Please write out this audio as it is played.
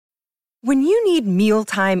When you need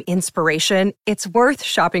mealtime inspiration, it's worth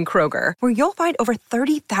shopping Kroger, where you'll find over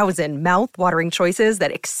 30,000 mouth-watering choices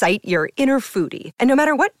that excite your inner foodie. And no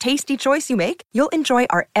matter what tasty choice you make, you'll enjoy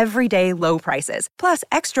our everyday low prices, plus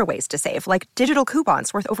extra ways to save, like digital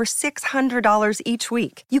coupons worth over $600 each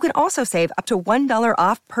week. You can also save up to $1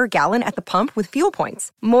 off per gallon at the pump with fuel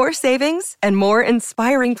points. More savings and more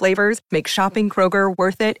inspiring flavors make shopping Kroger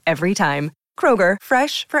worth it every time. Kroger,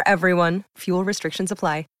 fresh for everyone. Fuel restrictions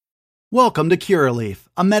apply. Welcome to Curaleaf,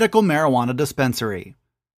 a medical marijuana dispensary.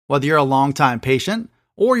 Whether you're a longtime patient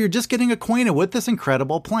or you're just getting acquainted with this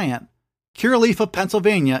incredible plant, Curaleaf of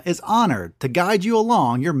Pennsylvania is honored to guide you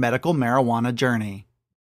along your medical marijuana journey.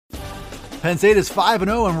 Penn State is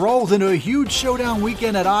 5-0 and rolls into a huge showdown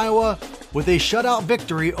weekend at Iowa with a shutout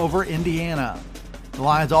victory over Indiana. The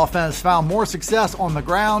Lions offense found more success on the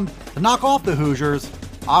ground to knock off the Hoosiers,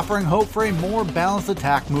 offering hope for a more balanced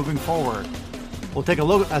attack moving forward. We'll take a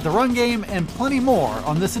look at the run game and plenty more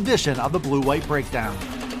on this edition of the Blue White Breakdown.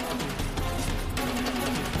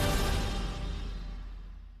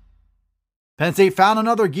 Penn State found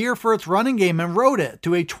another gear for its running game and rode it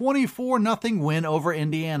to a 24-0 win over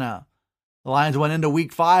Indiana. The Lions went into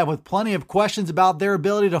Week 5 with plenty of questions about their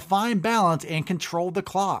ability to find balance and control the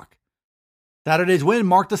clock. Saturday's win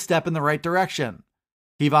marked a step in the right direction.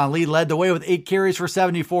 Kevon Lee led the way with 8 carries for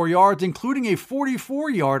 74 yards, including a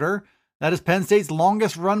 44-yarder. That is Penn State's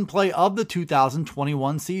longest run play of the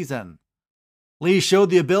 2021 season. Lee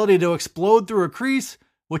showed the ability to explode through a crease,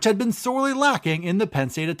 which had been sorely lacking in the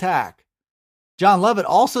Penn State attack. John Leavitt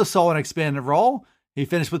also saw an expanded role. He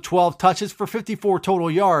finished with 12 touches for 54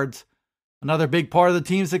 total yards. Another big part of the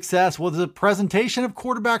team's success was the presentation of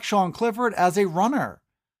quarterback Sean Clifford as a runner.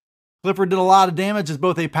 Clifford did a lot of damage as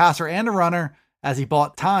both a passer and a runner, as he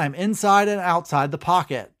bought time inside and outside the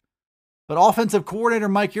pocket. But offensive coordinator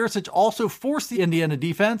Mike Yurcich also forced the Indiana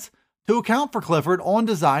defense to account for Clifford on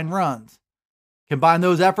design runs. Combine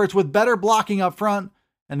those efforts with better blocking up front,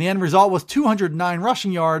 and the end result was 209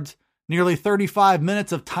 rushing yards, nearly 35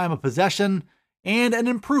 minutes of time of possession, and an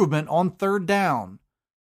improvement on third down.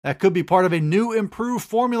 That could be part of a new improved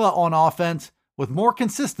formula on offense with more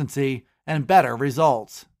consistency and better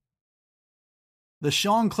results. The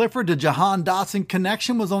Sean Clifford to Jahan Dotson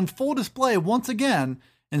connection was on full display once again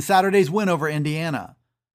in Saturday's win over Indiana.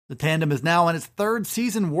 The tandem is now in its third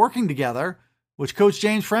season working together, which Coach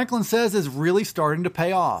James Franklin says is really starting to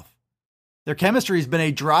pay off. Their chemistry has been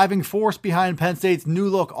a driving force behind Penn State's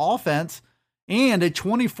new-look offense, and a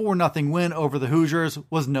 24-0 win over the Hoosiers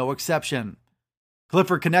was no exception.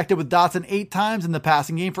 Clifford connected with Dotson 8 times in the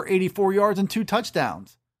passing game for 84 yards and 2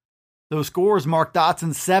 touchdowns. Those scores marked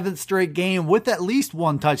Dotson's 7th straight game with at least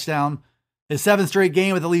 1 touchdown, his 7th straight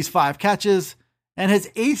game with at least 5 catches, and his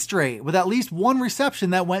 8th straight with at least 1 reception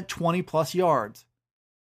that went 20-plus yards.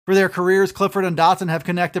 For their careers, Clifford and Dotson have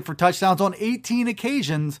connected for touchdowns on 18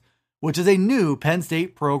 occasions, which is a new Penn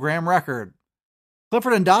State program record.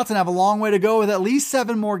 Clifford and Dotson have a long way to go with at least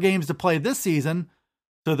 7 more games to play this season,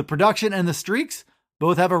 so the production and the streaks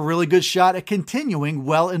both have a really good shot at continuing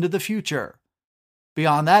well into the future.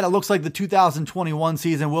 Beyond that, it looks like the 2021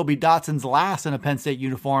 season will be Dotson's last in a Penn State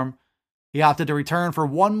uniform. He opted to return for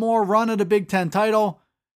one more run at a Big Ten title,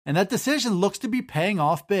 and that decision looks to be paying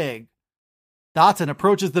off big. Dotson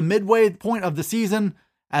approaches the midway point of the season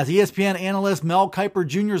as ESPN analyst Mel Kiper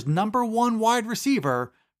Jr.'s number 1 wide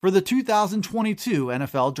receiver for the 2022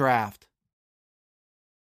 NFL Draft.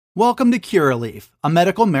 Welcome to Curaleaf, a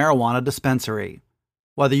medical marijuana dispensary.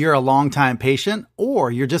 Whether you're a longtime patient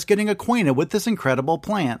or you're just getting acquainted with this incredible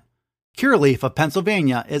plant, Curaleaf of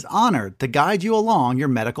Pennsylvania is honored to guide you along your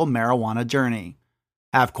medical marijuana journey.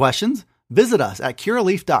 Have questions? Visit us at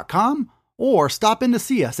curaleaf.com or stop in to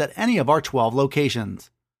see us at any of our 12 locations.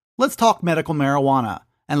 Let's talk medical marijuana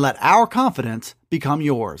and let our confidence become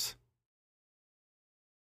yours.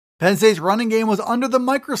 Penn State's running game was under the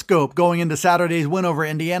microscope going into Saturday's win over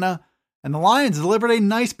Indiana, and the Lions delivered a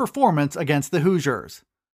nice performance against the Hoosiers.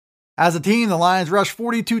 As a team, the Lions rushed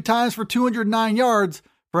 42 times for 209 yards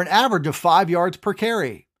for an average of 5 yards per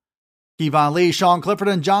carry. Kevon Lee, Sean Clifford,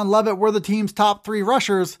 and John Leavitt were the team's top 3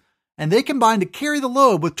 rushers, and they combined to carry the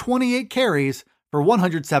load with 28 carries for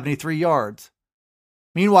 173 yards.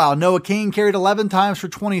 Meanwhile, Noah Cain carried 11 times for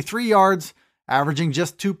 23 yards, averaging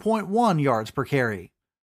just 2.1 yards per carry.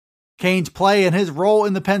 Cain's play and his role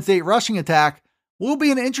in the Penn State rushing attack will be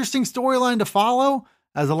an interesting storyline to follow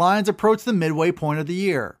as the Lions approach the midway point of the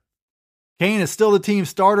year. Cain is still the team's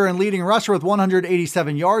starter and leading rusher with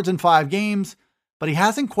 187 yards in 5 games, but he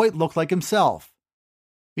hasn't quite looked like himself.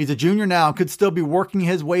 He's a junior now and could still be working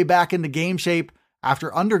his way back into game shape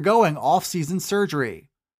after undergoing off-season surgery.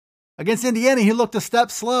 Against Indiana, he looked a step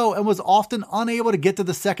slow and was often unable to get to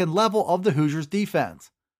the second level of the Hoosiers' defense.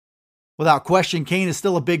 Without question, Kane is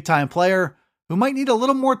still a big-time player who might need a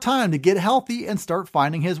little more time to get healthy and start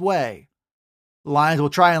finding his way. The Lions will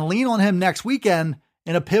try and lean on him next weekend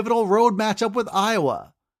in a pivotal road matchup with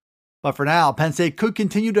Iowa. But for now, Penn State could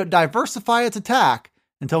continue to diversify its attack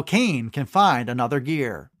until Kane can find another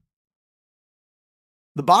gear.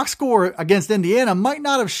 The box score against Indiana might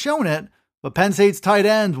not have shown it, but Penn State's tight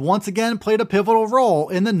ends once again played a pivotal role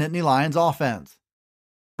in the Nittany Lions offense.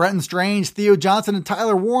 Brenton Strange, Theo Johnson, and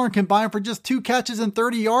Tyler Warren combined for just 2 catches and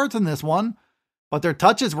 30 yards in this one, but their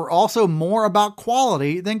touches were also more about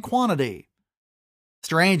quality than quantity.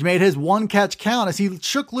 Strange made his 1 catch count as he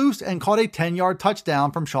shook loose and caught a 10-yard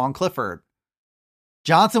touchdown from Sean Clifford.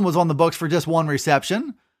 Johnson was on the books for just 1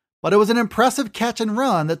 reception, but it was an impressive catch and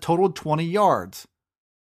run that totaled 20 yards.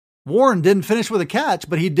 Warren didn't finish with a catch,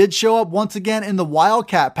 but he did show up once again in the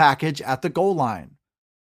Wildcat package at the goal line.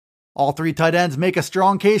 All 3 tight ends make a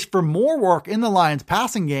strong case for more work in the Lions'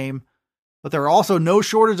 passing game, but there are also no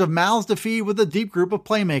shortage of mouths to feed with a deep group of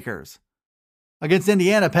playmakers. Against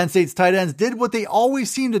Indiana, Penn State's tight ends did what they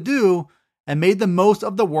always seem to do and made the most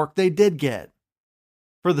of the work they did get.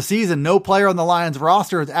 For the season, no player on the Lions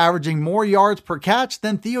roster is averaging more yards per catch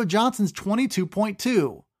than Theo Johnson's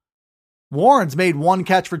 22.2. Warren's made 1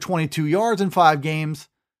 catch for 22 yards in 5 games,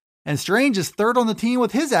 and Strange is third on the team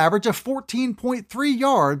with his average of 14.3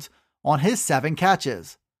 yards on his 7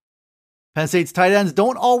 catches. Penn State's tight ends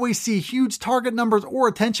don't always see huge target numbers or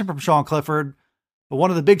attention from Sean Clifford, but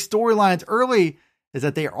one of the big storylines early is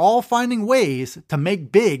that they are all finding ways to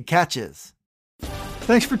make big catches.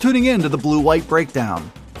 Thanks for tuning in to the Blue White Breakdown.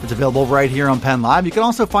 It's available right here on Penn Live. You can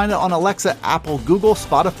also find it on Alexa, Apple, Google,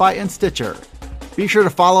 Spotify, and Stitcher. Be sure to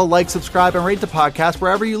follow, like, subscribe, and rate the podcast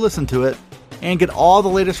wherever you listen to it, and get all the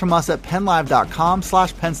latest from us at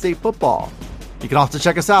PennLive.com/Penn State Football. You can also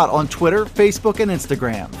check us out on Twitter, Facebook, and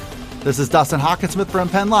Instagram. This is Dustin Hockensmith from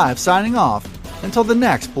Penn Live signing off until the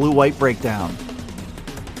next Blue White Breakdown.